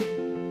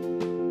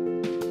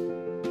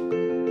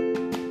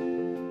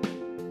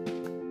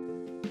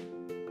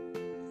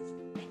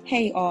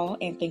Hey, all,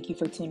 and thank you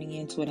for tuning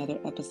in to another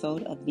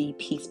episode of the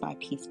Piece by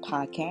Piece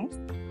podcast.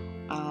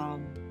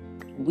 Um,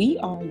 we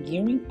are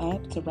gearing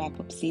up to wrap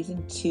up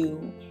season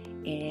 2,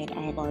 and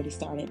I have already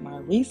started my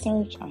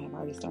research. I have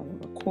already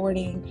started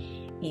recording,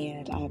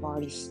 and I have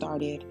already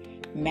started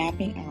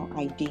mapping out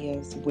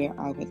ideas where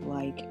I would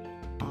like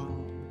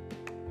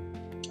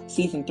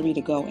season 3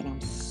 to go, and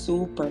I'm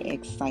super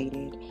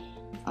excited.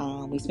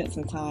 We spent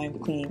some time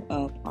cleaning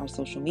up our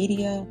social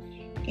media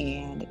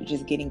and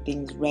just getting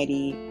things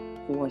ready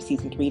for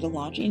season 3 to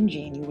launch in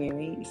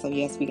January. So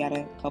yes, we got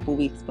a couple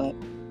weeks, but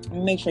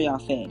make sure y'all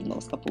fed in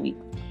those couple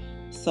weeks.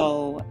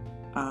 So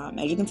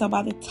as you can tell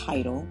by the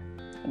title,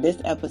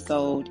 this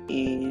episode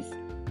is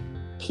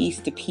Piece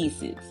to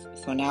Pieces.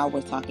 So now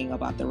we're talking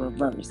about the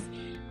reverse.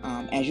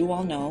 As you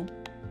all know,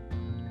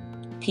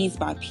 Piece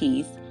by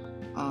Piece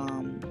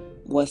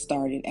was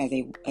started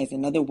as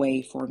another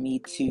way for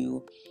me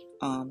to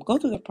go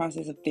through the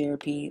process of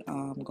therapy,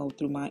 go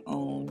through my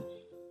own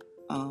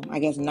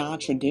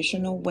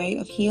non-traditional way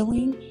of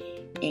healing,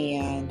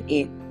 and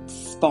it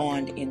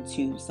spawned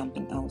into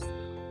something else.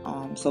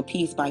 So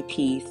Piece by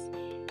Piece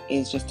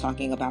is just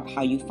talking about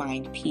how you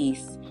find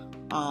peace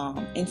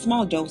in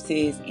small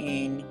doses,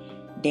 in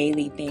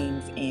daily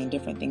things, and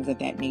different things of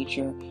that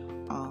nature.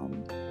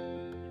 And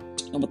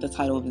with the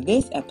title of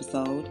this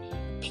episode,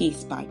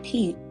 Piece by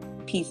Piece,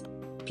 Piece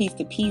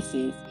to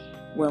Pieces,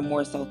 we're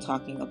more so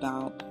talking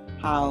about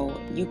how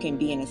you can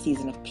be in a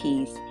season of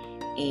peace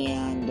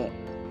and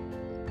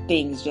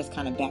things just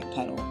kind of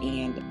backpedal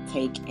and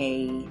take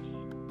a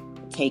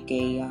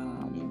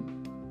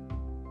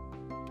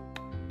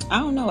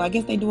I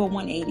guess they do a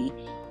 180,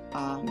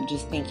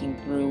 just thinking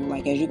through,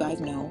 like, as you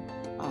guys know,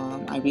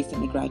 I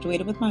recently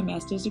graduated with my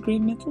master's degree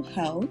in mental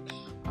health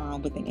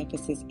with an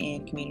emphasis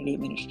in community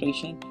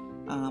administration.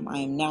 I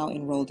am now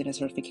enrolled in a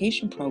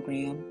certification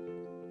program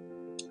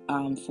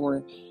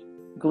for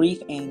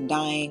grief and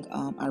dying.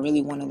 I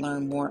really want to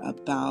learn more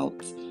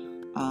about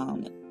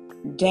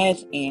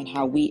death and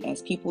how we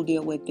as people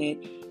deal with it.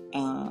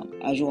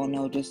 As you all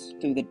know,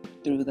 just through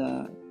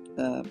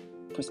the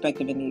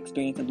perspective and the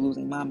experience of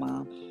losing my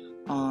mom,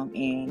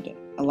 and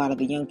a lot of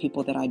the young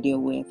people that I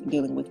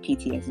dealing with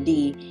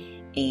PTSD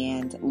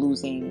and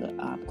losing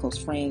close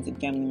friends and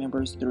family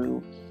members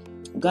through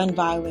gun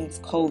violence,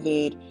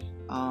 COVID,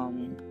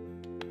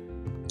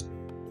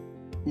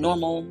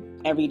 normal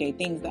everyday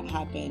things that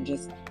happen,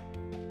 just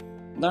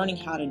learning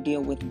how to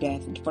deal with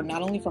death for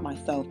not only for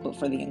myself, but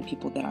for the young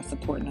people that I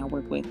support and I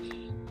work with.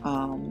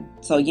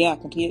 So yeah, I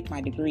completed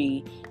my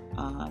degree.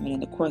 And in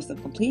the course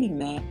of completing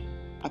that,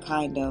 I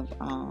kind of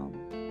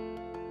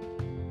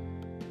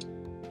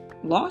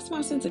lost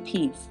my sense of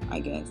peace,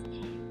 I guess.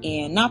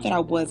 And not that I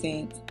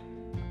wasn't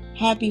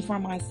happy for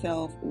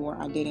myself or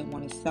I didn't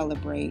want to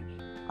celebrate.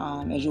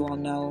 As you all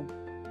know,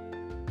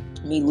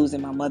 me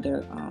losing my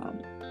mother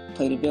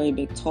played a very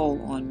big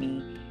toll on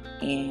me.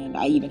 And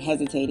I even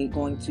hesitated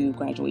going to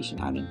graduation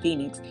out in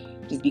Phoenix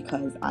just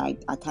because I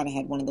kind of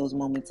had one of those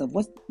moments of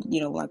what's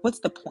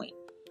the point?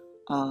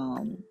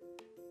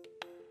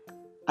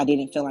 I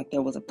didn't feel like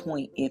there was a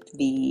point if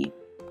the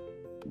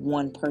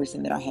one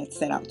person that I had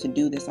set out to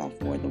do this all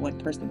for, the one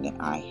person that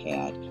I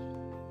had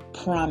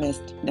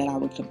promised that I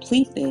would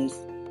complete this,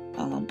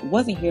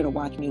 wasn't here to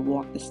watch me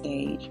walk the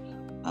stage.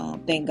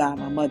 Thank God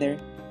my mother,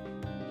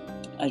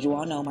 as you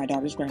all know, my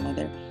daughter's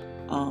grandmother,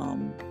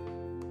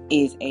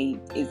 is a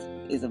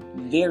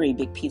very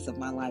big piece of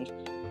my life.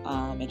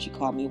 And she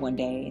called me one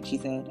day and she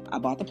said, I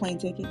bought the plane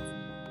tickets,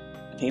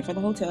 I paid for the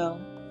hotel,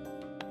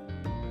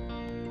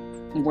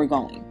 we're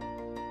going.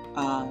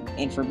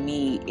 And for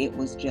me, it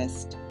was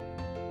just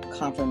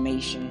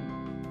confirmation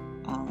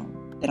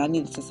that I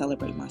needed to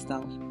celebrate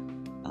myself.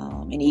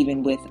 And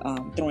even with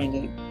throwing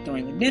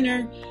a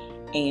dinner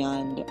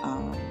and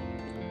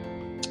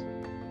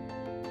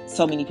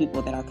so many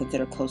people that I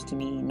consider close to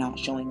me not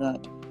showing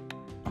up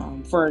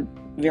for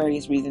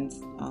various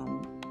reasons.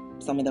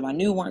 Some of them I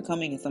knew weren't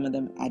coming, and some of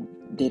them I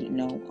didn't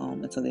know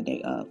until the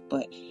day of.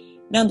 But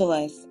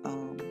nonetheless,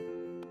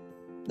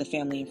 the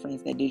family and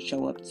friends that did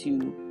show up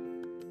to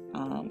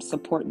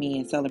support me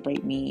and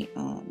celebrate me,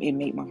 it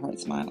made my heart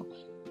smile.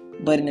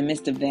 But in the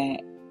midst of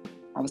that,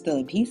 I was still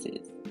in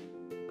pieces.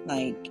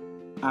 Like,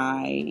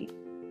 I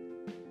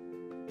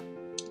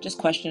just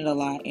questioned a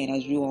lot, and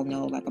as you all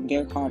know, like, I'm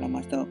very hard on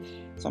myself.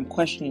 So I'm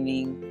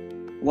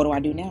questioning, what do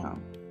I do now?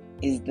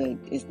 Is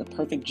the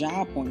perfect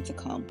job going to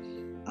come?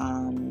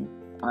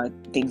 Are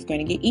things going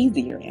to get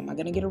easier? Am I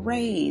going to get a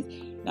raise?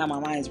 Now my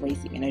mind is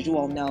racing. And as you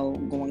all know,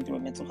 going through a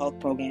mental health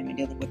program and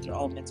dealing with your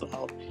own mental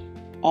health,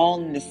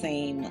 all in the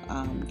same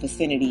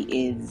vicinity,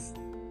 is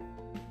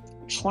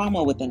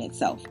trauma within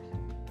itself.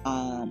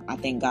 I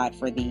thank God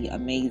for the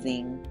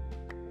amazing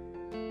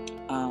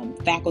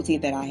faculty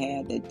that I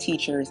had, the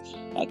teachers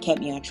that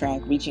kept me on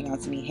track, reaching out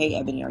to me, hey,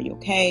 Ebony, are you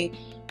okay?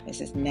 This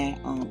is that.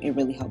 It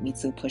really helped me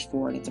to push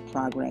forward into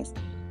progress.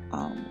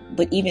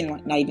 But even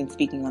not even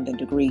speaking on the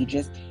degree,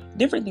 just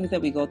different things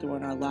that we go through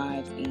in our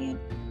lives, and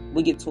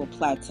we get to a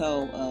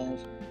plateau of,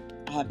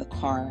 I have the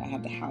car, I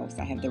have the house,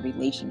 I have the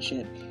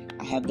relationship,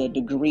 I have the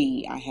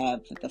degree, I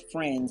have the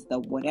friends, the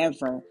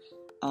whatever.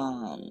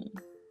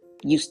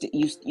 You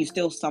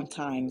still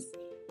sometimes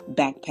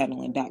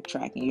backpedaling,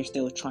 backtracking. You're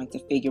still trying to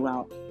figure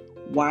out,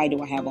 why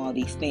do I have all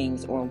these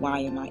things, or why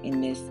am I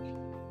in this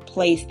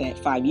place that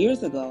 5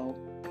 years ago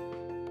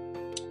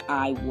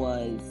I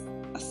was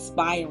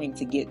aspiring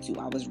to get to,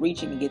 I was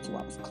reaching to get to,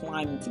 I was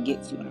climbing to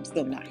get to, and I'm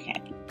still not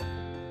happy.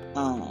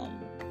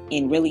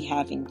 And really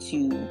having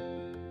to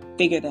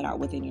figure that out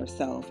within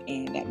yourself.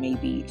 And that may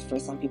be, for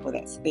some people,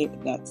 that's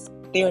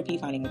therapy,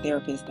 finding a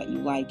therapist that you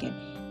like and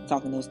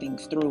talking those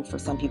things through. For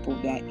some people,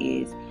 that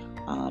is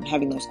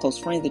having those close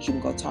friends that you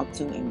can go talk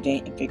to and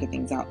vent and figure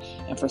things out.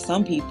 And for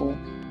some people,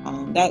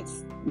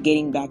 that's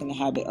getting back in the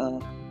habit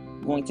of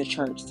going to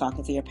church,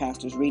 talking to your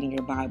pastors, reading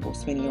your Bible,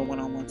 spending your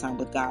one-on-one time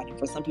with God. And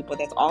for some people,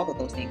 that's all of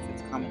those things.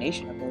 It's a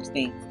combination of those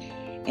things,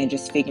 and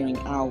just figuring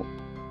out,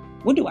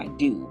 what do I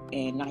do,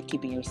 and not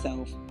keeping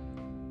yourself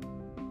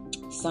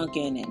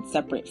sunken and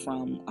separate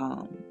from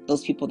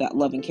those people that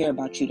love and care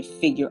about you, to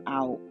figure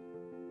out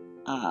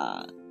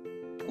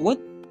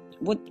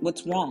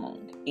what's wrong,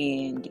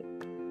 and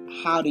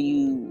how do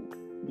you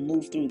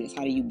move through this?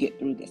 How do you get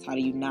through this? How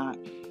do you not,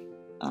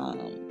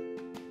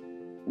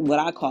 what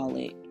I call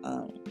it,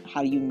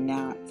 how do you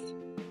not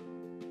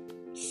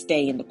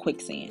stay in the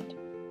quicksand?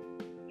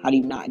 How do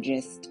you not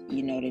just,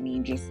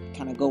 just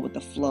kind of go with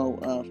the flow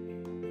of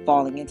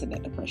falling into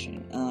that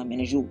depression? And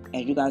as you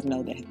guys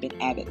know that have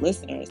been avid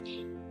listeners,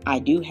 I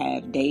do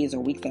have days or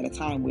weeks at a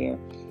time where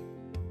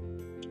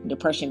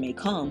depression may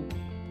come,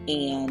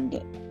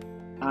 and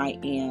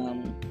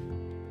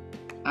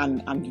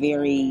I'm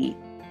very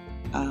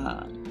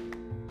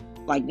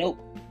nope,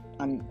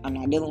 I'm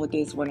not dealing with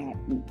this.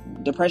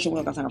 Depression, we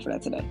don't got time for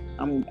that today.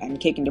 I'm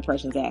kicking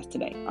depression's ass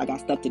today. I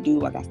got stuff to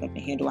do. I got stuff to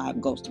handle. I have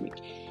goals to reach.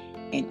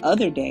 And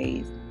other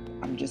days,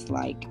 I'm just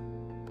like,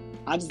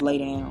 I just lay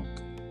down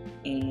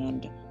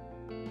and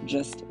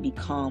just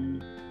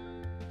become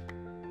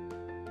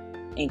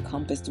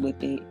encompassed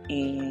with it.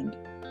 And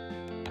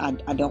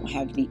I don't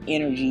have the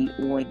energy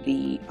or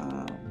the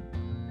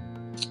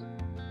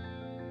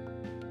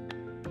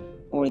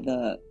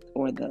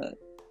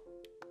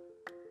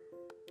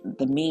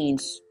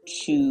means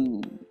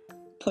to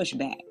push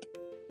back.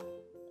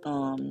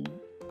 And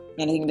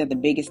I think that the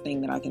biggest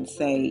thing that I can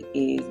say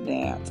is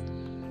that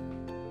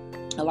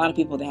a lot of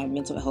people that have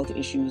mental health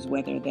issues,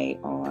 whether they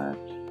are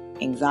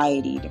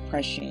anxiety,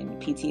 depression,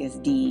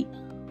 PTSD,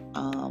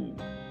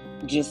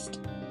 just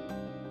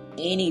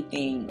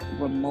anything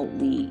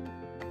remotely,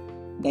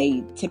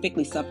 they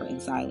typically suffer in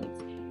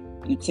silence.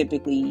 You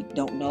typically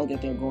don't know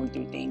that they're going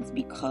through things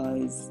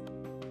because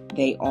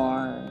they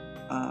are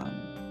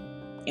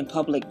in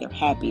public, they're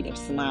happy, they're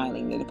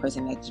smiling, they're the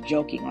person that's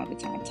joking all the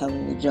time,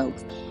 telling the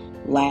jokes,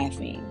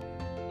 laughing,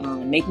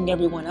 making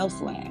everyone else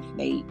laugh.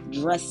 They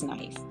dress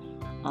nice.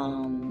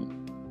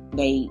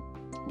 They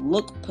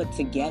look put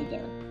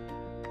together.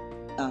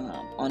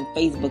 On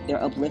Facebook,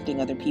 they're uplifting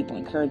other people,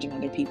 encouraging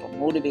other people,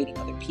 motivating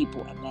other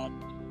people, and then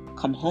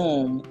come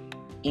home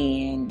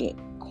and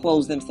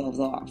close themselves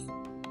off.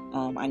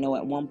 I know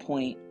at one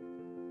point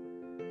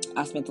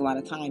I spent a lot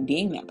of time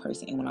being that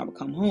person, and when I would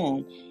come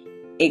home,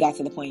 it got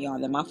to the point, y'all,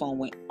 that my phone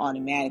went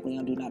automatically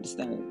on Do Not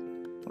Disturb.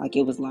 Like,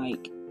 it was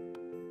like,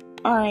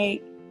 all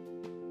right,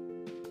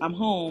 I'm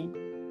home.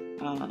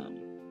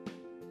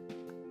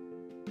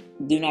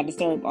 Do Not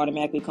Disturb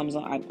automatically comes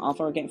on. I'm off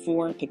work at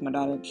 4, pick my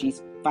daughter up.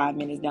 She's 5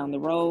 minutes down the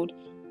road.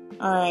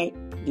 All right,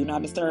 Do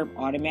Not Disturb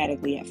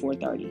automatically at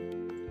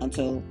 4:30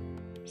 until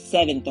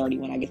 7:30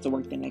 when I get to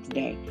work the next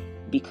day,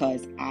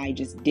 because I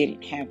just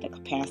didn't have the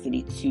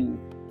capacity to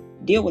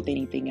deal with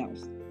anything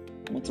else.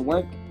 I went to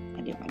work,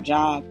 I did my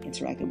job,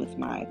 interacted with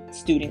my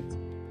students,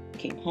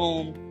 came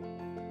home,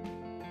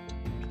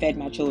 fed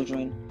my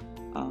children,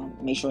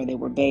 made sure they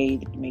were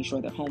bathed, made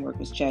sure their homework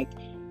was checked,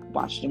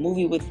 watched a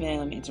movie with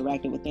them,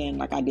 interacted with them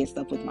like I did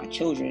stuff with my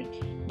children.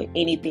 But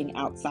anything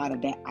outside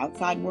of that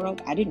outside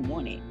world, I didn't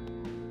want it.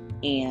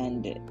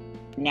 And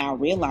now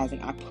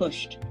realizing I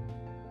pushed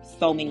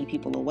so many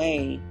people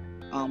away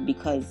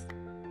because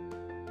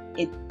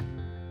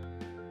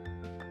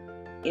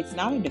it's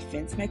not a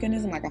defense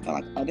mechanism. Like, I felt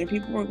like other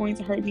people were going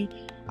to hurt me.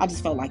 I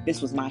just felt like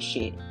this was my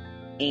shit,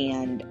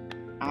 and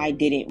I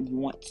didn't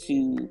want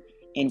to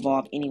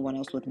involve anyone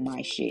else with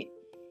my shit.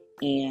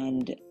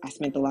 And I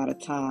spent a lot of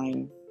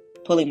time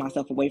pulling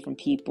myself away from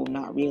people,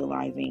 not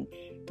realizing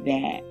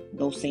that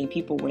those same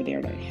people were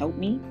there to help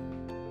me.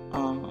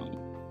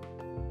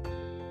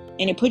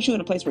 And it puts you in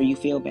a place where you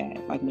feel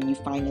bad. Like, when you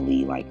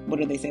finally, like, what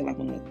do they say? Like,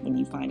 when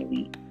you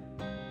finally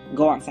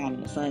go outside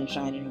and the sun's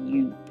shining and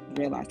you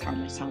realize how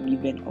much time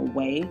you've been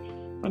away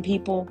from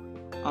people,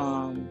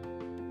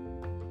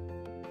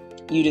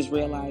 you just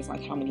realize,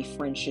 like, how many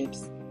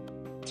friendships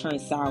turn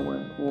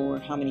sour, or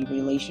how many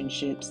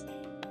relationships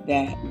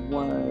that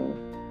were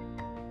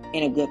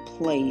in a good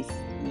place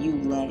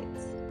you let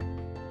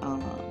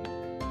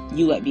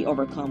be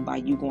overcome by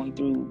you going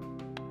through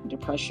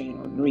depression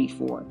or grief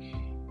or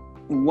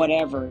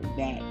whatever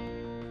that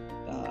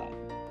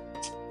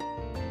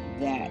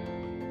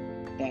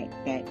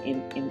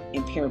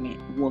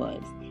impairment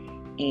was.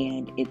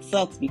 And it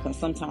sucks because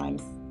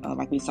sometimes,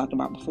 like we talked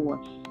about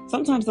before,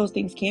 sometimes those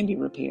things can be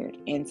repaired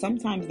and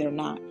sometimes they're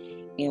not.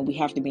 And we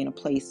have to be in a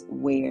place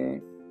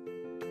where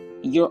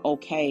you're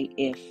okay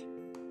if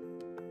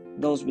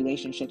those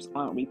relationships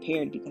aren't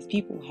repaired, because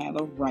people have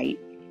a right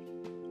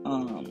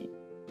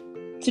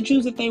to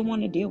choose if they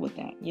want to deal with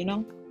that,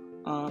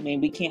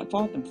 and we can't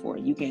fault them for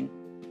it. You can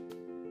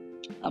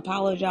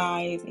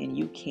apologize and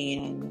you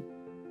can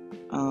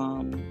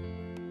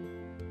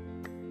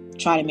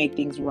try to make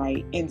things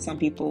right. And some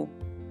people,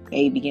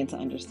 they begin to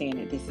understand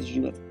that this is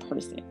you as a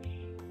person.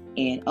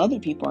 And other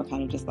people are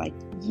kind of just like,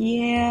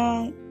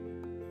 yeah,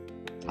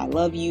 I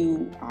love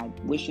you, I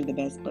wish you the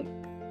best, but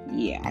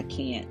yeah, I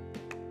can't.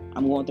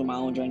 I'm going through my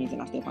own journeys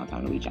and I still find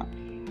time to reach out.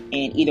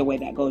 And either way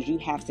that goes, you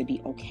have to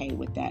be okay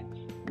with that,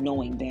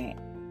 knowing that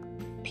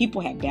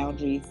people have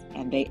boundaries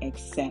and they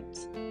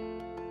accept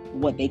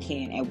what they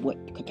can at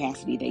what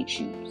capacity they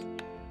choose.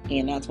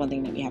 And that's one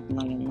thing that we have to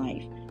learn in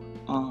life.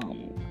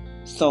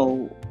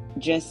 So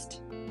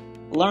just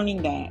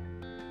learning that,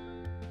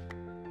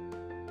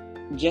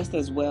 just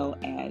as well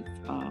as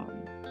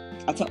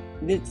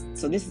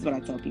this is what I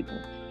tell people.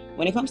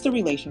 When it comes to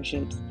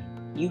relationships,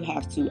 you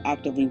have to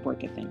actively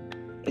work at them.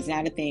 It's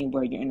not a thing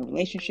where you're in a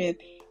relationship,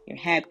 you're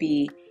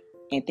happy,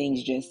 and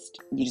you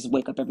just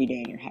wake up every day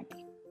and you're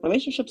happy.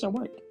 Relationships are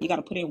work. You got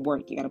to put in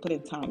work. You got to put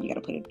in time. You got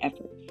to put in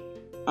effort.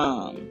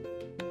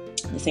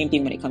 The same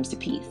thing when it comes to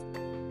peace.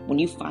 When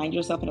you find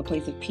yourself in a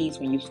place of peace,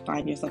 when you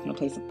find yourself in a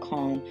place of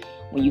calm,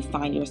 when you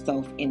find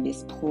yourself in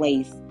this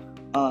place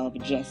of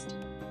just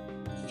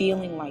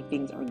feeling like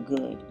things are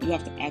good, you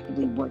have to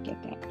actively work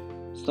at that.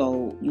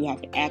 So you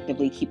have to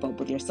actively keep up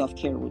with your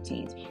self-care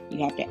routines.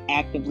 You have to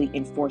actively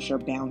enforce your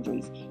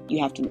boundaries.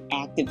 You have to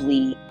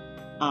actively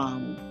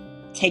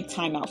take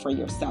time out for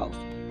yourself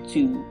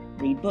to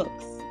read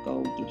books,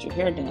 go get your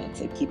hair done,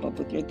 to keep up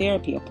with your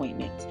therapy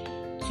appointments,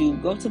 to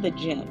go to the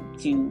gym,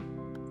 to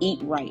eat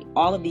right.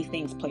 All of these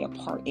things play a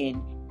part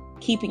in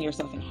keeping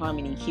yourself in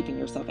harmony, keeping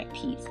yourself at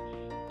peace.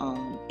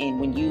 And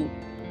when you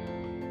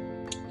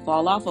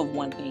fall off of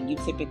one thing, you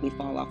typically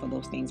fall off of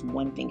those things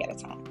one thing at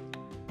a time.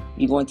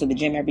 You go into the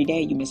gym every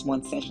day, you miss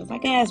one session. It's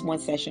like, it's one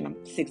session, I'm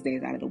 6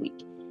 days out of the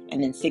week.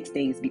 And then 6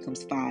 days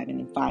becomes 5, and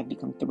then 5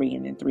 become 3,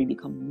 and then 3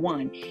 become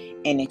 1.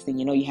 And next thing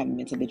you know, you haven't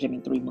been to the gym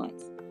in 3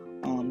 months.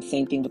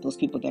 Same thing with those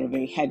people that are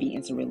very heavy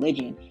into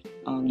religion.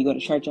 You go to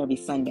church every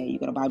Sunday, you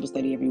go to Bible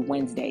study every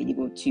Wednesday, you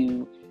go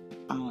to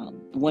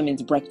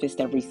women's breakfast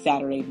every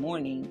Saturday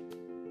morning.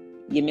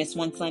 You miss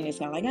one Sunday, it's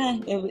kind of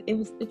like,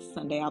 it's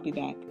Sunday, I'll be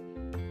back.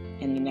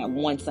 And then that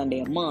one Sunday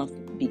a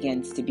month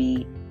begins to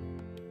be,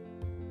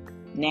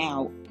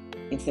 now,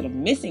 instead of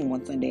missing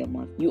one Sunday a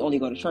month, you only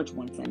go to church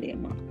one Sunday a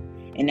month.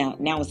 And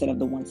now instead of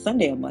the one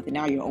Sunday a month,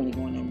 now you're only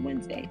going on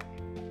Wednesday.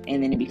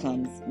 And then it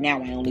becomes,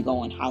 now I only go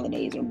on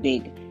holidays or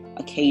big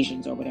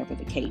occasions or whatever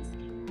the case.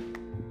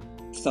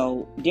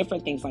 So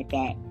different things like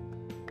that,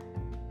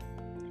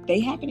 they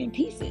happen in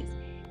pieces.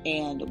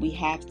 And we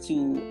have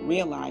to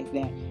realize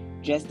that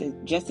just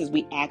as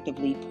we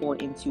actively pour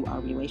into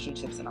our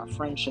relationships and our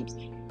friendships,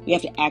 we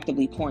have to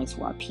actively pour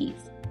into our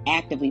peace,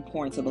 actively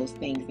pour into those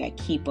things that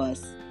keep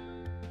us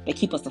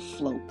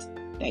afloat,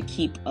 that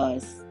keep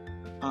us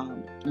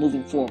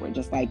moving forward.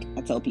 Just like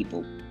I tell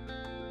people,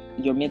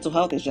 your mental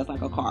health is just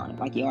like a car.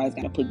 Like, you always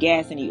got to put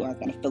gas in it, you always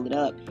got to fill it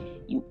up.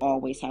 You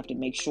always have to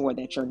make sure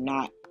that you're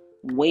not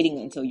waiting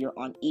until you're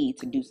on E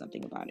to do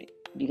something about it.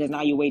 Because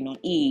now you're waiting on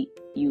E,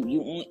 you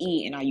on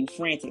E, and now you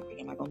frantic.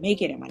 Am I gonna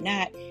make it? Am I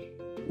not?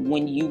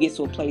 When you get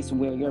to a place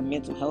where your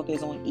mental health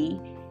is on E,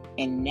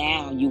 and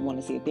now you want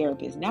to see a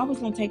therapist, now it's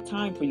gonna take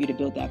time for you to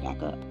build that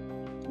back up.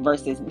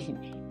 Versus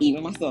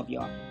even myself,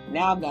 y'all.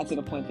 Now I've got to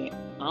the point that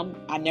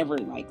I never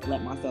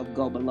let myself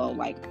go below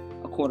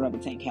a quarter of a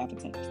tank, half a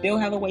tank. Still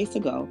have a ways to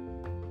go,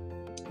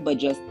 but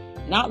just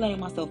not letting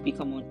myself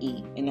become on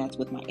E. And that's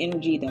with my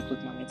energy, that's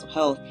with my mental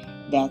health,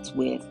 that's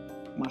with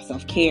my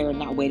self-care,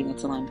 not waiting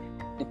until I'm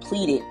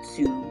depleted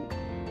to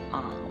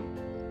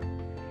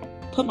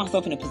put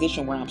myself in a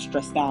position where I'm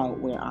stressed out,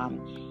 where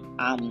I'm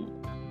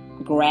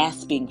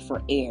grasping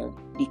for air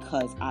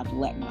because I've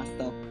let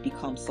myself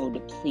become so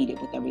depleted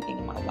with everything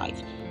in my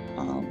life.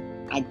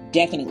 I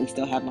definitely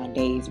still have my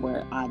days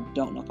where I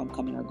don't know if I'm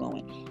coming or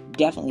going.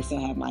 Definitely still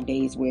have my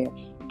days where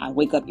I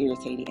wake up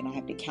irritated and I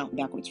have to count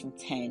backwards from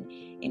 10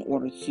 in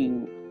order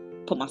to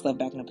put myself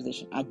back in a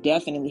position. I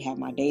definitely have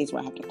my days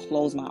where I have to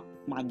close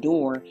my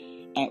door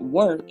at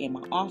work in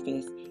my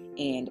office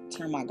and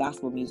turn my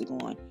gospel music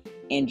on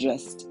and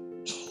just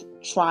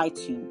try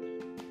to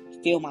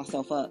fill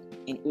myself up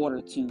in order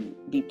to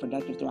be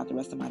productive throughout the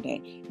rest of my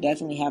day.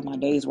 Definitely have my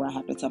days where I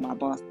have to tell my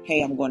boss,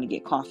 hey, I'm going to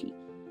get coffee,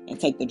 and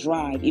take the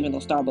drive, even though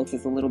Starbucks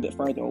is a little bit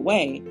further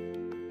away.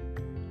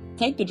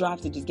 Take the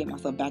drive to just get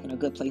myself back in a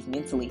good place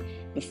mentally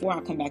before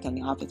I come back in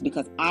the office,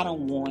 because I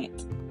don't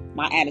want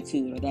my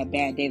attitude or that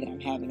bad day that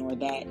I'm having or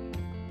that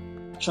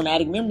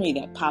traumatic memory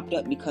that popped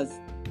up because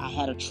I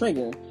had a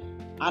trigger.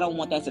 I don't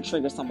want that to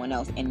trigger someone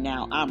else, and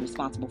now I'm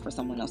responsible for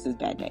someone else's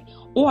bad day.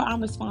 Or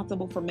I'm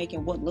responsible for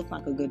making what looked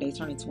like a good day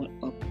turn into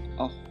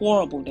a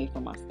horrible day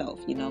for myself,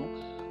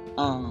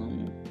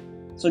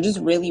 So just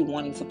really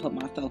wanting to put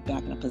myself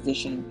back in a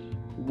position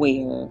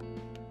where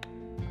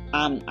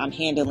I'm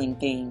handling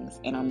things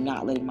and I'm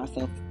not letting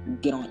myself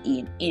get on E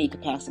in any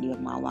capacity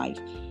of my life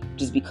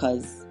just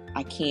because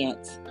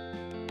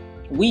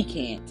we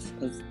can't,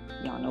 because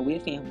y'all know we're a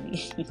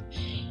family.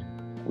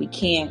 We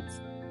can't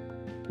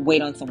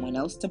wait on someone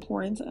else to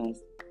pour into us.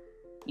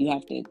 You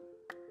have to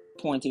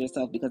pour into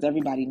yourself, because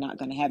everybody's not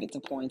going to have it to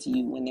pour into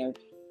you when they're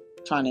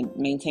trying to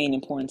maintain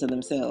and pour into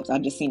themselves. I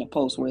just seen a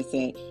post where it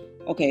said,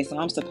 okay, so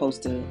I'm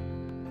supposed to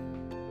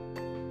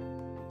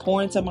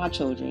pour into my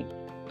children,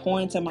 pour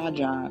into my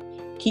job,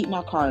 keep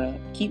my car up,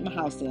 keep my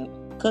house up,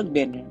 cook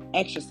dinner,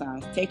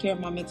 exercise, take care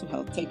of my mental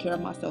health, take care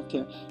of my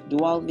self-care, do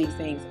all of these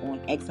things on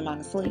X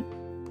amount of sleep.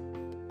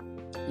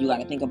 You got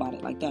to think about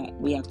it like that.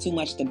 We have too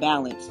much to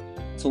balance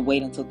to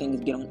wait until things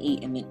get on E,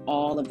 and then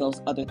all of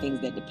those other things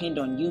that depend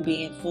on you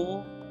being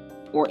full,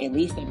 or at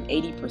least at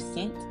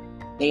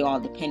 80%, they all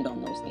depend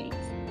on those things.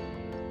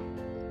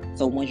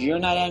 So once you're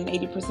not at an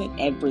 80%,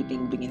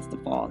 everything begins to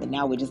fall. And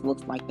now it just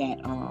looks like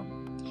that.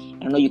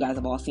 I know you guys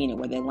have all seen it,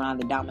 where they line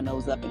the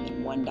dominoes up and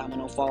then one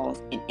domino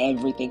falls and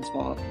everything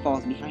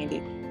falls behind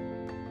it.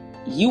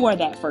 You are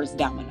that first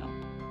domino.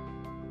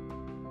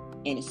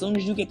 And as soon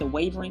as you get to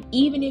wavering,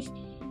 even if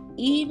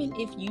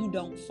you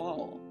don't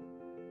fall,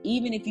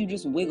 even if you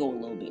just wiggle a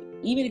little bit,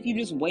 even if you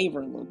just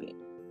waver a little bit,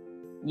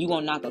 you're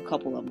going to knock a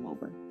couple of them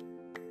over.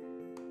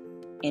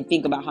 And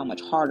think about how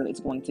much harder it's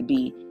going to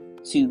be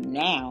to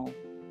now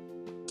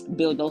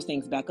build those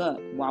things back up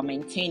while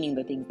maintaining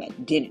the things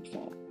that didn't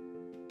fall.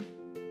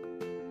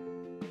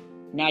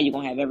 Now you're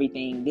going to have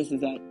everything. This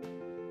is at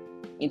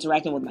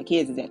interacting with my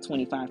kids is at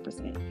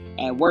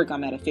 25%. At work,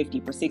 I'm at a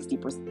 50 to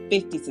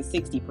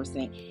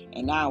 60%.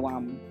 And now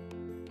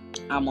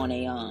I'm on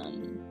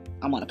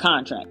a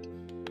contract.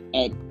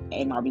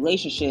 At my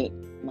relationship,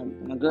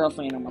 my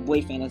girlfriend or my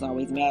boyfriend is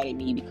always mad at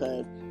me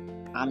because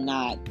I'm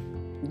not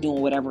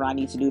doing whatever I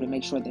need to do to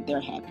make sure that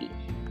they're happy.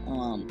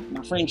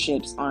 My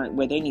friendships aren't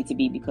where they need to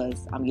be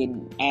because I'm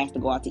getting asked to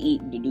go out to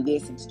eat and to do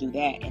this and to do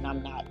that, and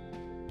I'm not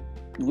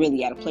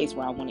really at a place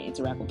where I want to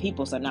interact with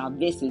people. So now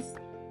this is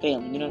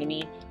failing, you know what I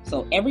mean?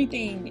 So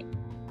everything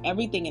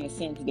in a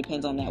sense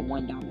depends on that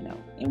one domino,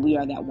 and we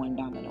are that one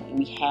domino, and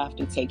we have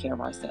to take care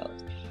of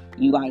ourselves.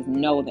 You guys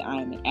know that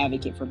I am an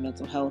advocate for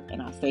mental health,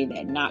 and I say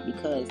that not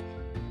because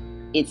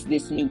it's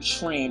this new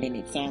trend and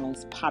it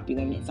sounds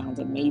popular and it sounds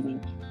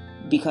amazing,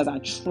 because I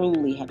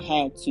truly have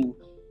had to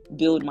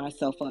build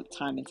myself up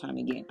time and time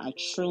again. I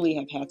truly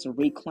have had to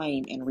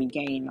reclaim and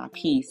regain my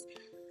peace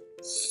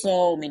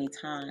so many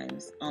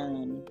times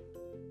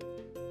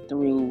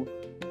through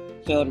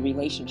failed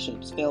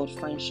relationships, failed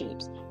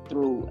friendships,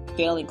 through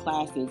failing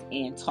classes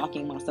and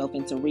talking myself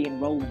into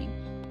re-enrolling,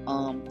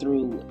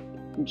 through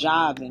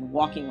jobs and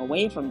walking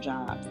away from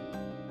jobs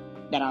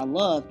that I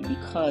loved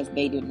because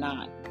they did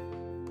not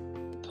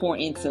pour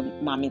into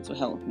my mental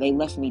health. They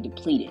left me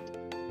depleted.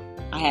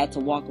 I had to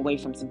walk away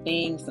from some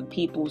things, some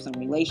people, some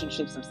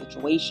relationships, some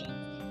situations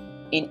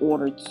in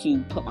order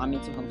to put my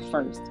mental health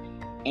first.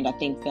 And I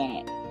think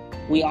that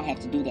we all have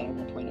to do that at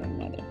one point or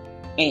another.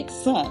 And it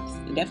sucks.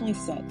 It definitely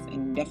sucks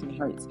and definitely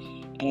hurts.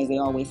 And as they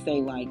always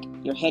say, like,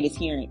 your head is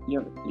here,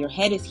 your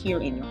head is here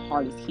and your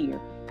heart is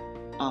here.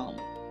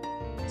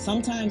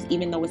 Sometimes,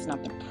 even though it's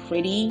not the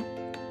pretty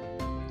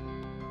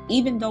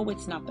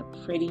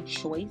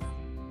choice,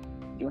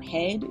 your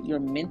head, your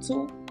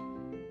mental,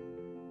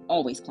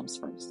 always comes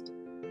first.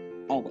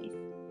 Always.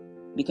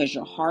 Because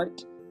your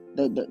heart,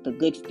 the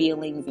good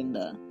feelings and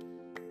the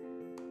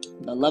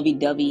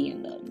lovey-dovey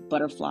and the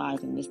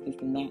butterflies and this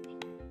and that,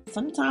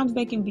 sometimes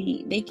they can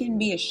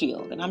be a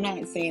shield. And I'm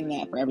not saying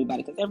that for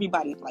everybody, because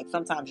everybody, like,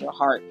 sometimes your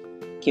heart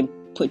can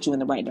put you in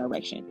the right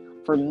direction.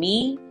 For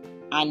me,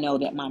 I know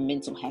that my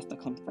mental has to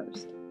come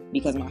first,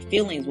 because my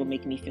feelings will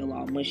make me feel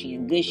all mushy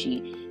and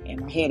gushy,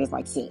 and my head is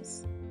like,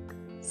 sis,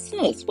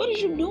 what are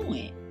you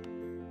doing?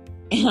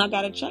 And I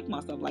gotta check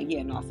myself, like,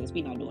 yeah, no, sis,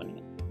 we not doing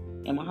it.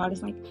 And my heart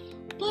is like,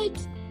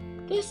 but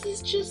this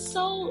is just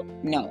so,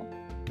 no,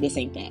 this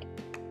ain't that.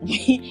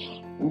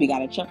 We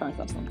gotta check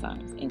ourselves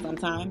sometimes. And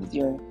sometimes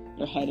your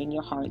head and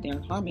your heart, they're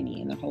in harmony,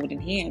 and they're holding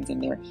hands,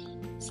 and they're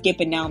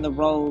skipping down the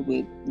road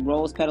with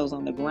rose petals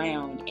on the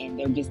ground, and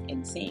they're just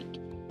in sync.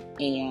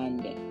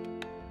 And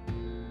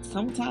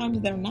sometimes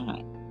they're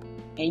not.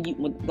 And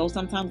those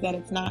sometimes that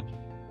it's not,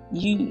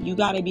 you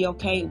got to be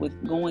okay with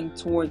going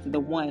towards the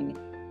one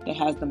that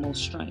has the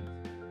most strength.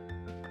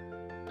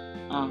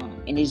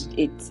 And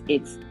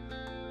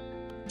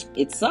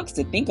it sucks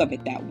to think of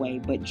it that way,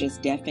 but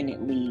just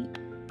definitely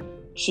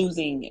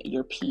choosing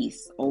your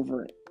peace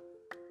over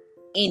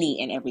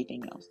any and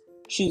everything else.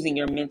 Choosing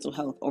your mental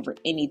health over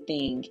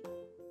anything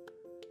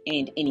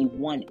and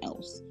anyone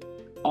else.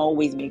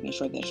 Always making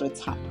sure that your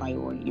top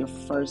priority, your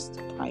first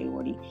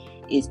priority,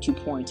 is to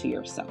pour into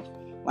yourself.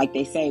 Like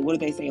they say, what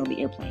do they say on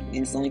the airplane? And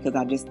it's only because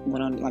I just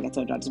went on, like I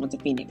told you, I just went to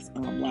Phoenix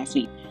last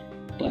week.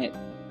 But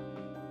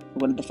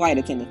What did the flight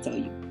attendant tell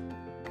you?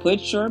 Put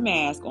your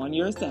mask on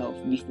yourself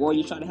before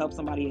you try to help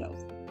somebody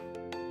else.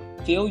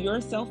 Fill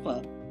yourself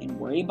up and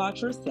worry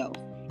about yourself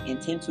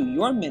and tend to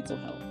your mental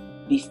health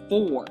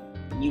before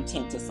you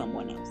tend to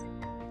someone else.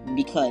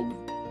 Because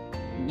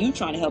you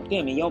trying to help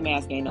them and your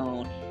mask ain't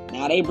on.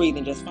 Now they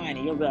breathing just fine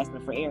and you're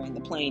grasping for air and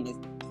the plane is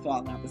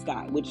falling out the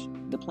sky, which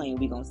the plane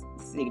we gonna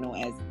signal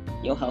as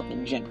your health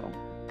in general.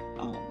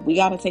 We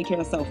gotta take care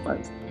of self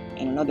first.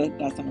 And I know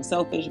that sounds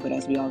selfish, but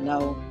as we all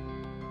know,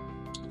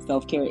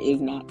 self-care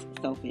is not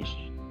selfish.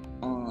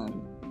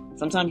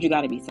 Sometimes you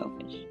gotta be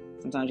selfish.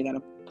 Sometimes you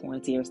gotta pour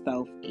into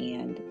yourself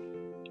and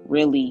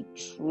really,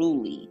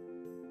 truly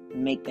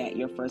make that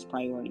your first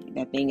priority.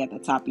 That thing at the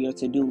top of your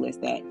to-do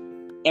list that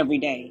every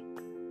day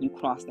you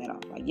cross that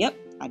off. Like, yep,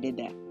 I did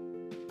that.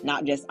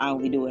 Not just I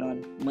only do it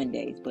on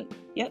Mondays, but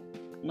yep,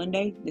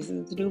 Monday, this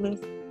is the to-do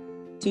list.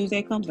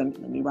 Tuesday comes, let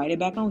me write it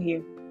back on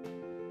here.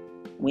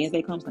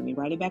 Wednesday comes, let me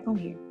write it back on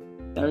here.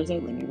 Thursday,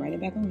 let me write it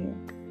back on here.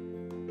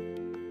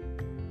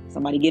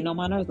 Somebody getting on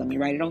my nerves, let me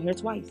write it on here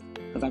twice.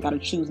 Because I got to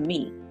choose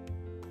me.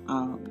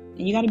 And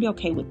you got to be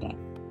okay with that.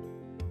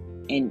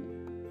 And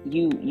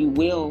you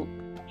will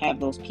have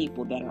those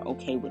people that are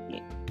okay with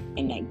it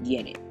and that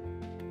get it.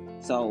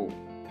 So,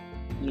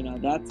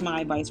 that's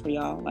my advice for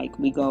y'all. Like,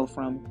 we go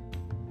from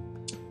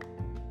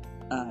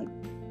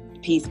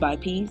piece by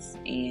piece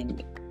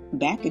and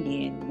back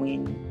again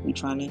when we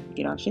trying to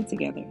get our shit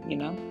together,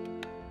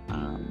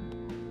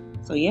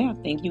 So yeah,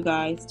 thank you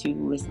guys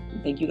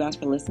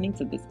for listening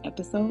to this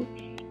episode,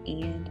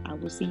 and I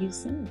will see you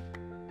soon.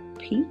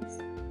 Peace.